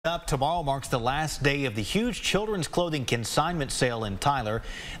Up tomorrow marks the last day of the huge children's clothing consignment sale in Tyler.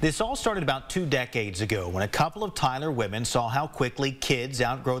 This all started about 2 decades ago when a couple of Tyler women saw how quickly kids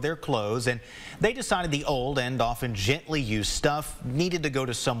outgrow their clothes, and they decided the old and often gently used stuff needed to go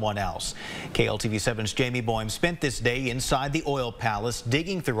to someone else. KLTV7's Jamie Boehm spent this day inside the oil palace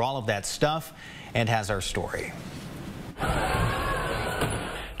digging through all of that stuff and has our story.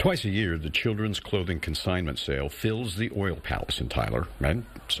 Twice a year, the Children's Clothing Consignment Sale fills the Oil Palace in Tyler, and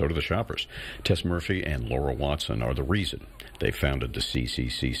so do the shoppers. Tess Murphy and Laura Watson are the reason. They founded the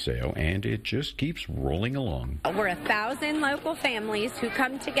CCC Sale, and it just keeps rolling along. We're 1,000 local families who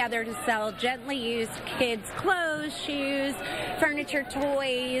come together to sell gently used kids' clothes, shoes, furniture,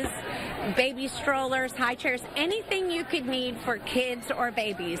 toys, baby strollers, high chairs, anything you could need for kids or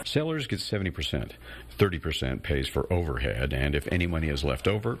babies. Sellers get 70%. 30% pays for overhead, and if any money is left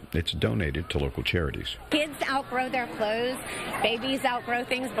over, it's donated to local charities. Kids outgrow their clothes. Babies outgrow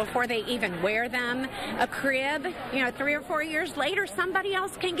things before they even wear them. A crib, 3 or 4 years later, somebody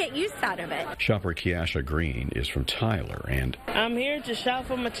else can get use out of it. Shopper Kiasha Green is from Tyler, and I'm here to shop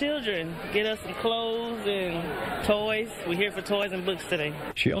for my children, get us some clothes and toys. We're here for toys and books today.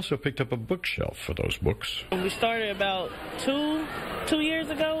 She also picked up a bookshelf for those books. We started about two years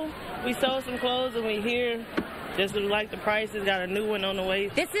ago. We sold some clothes and we here just like the prices, got a new one on the way.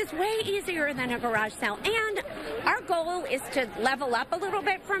 This is way easier than a garage sale, and our goal is to level up a little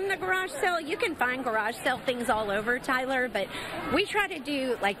bit from the garage sale. You can find garage sale things all over Tyler, but we try to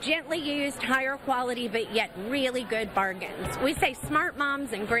do like gently used, higher quality, but yet really good bargains. We say smart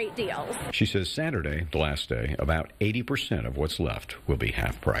moms and great deals. She says Saturday, the last day, about 80% of what's left will be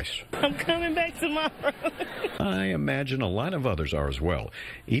half price. I'm coming back tomorrow. I imagine a lot of others are as well,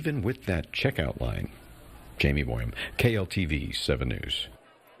 even with that checkout line. Jamie Boehm, KLTV 7 News.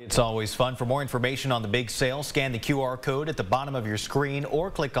 It's always fun. For more information on the big sale, scan the QR code at the bottom of your screen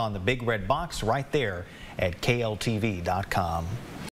or click on the big red box right there at kltv.com.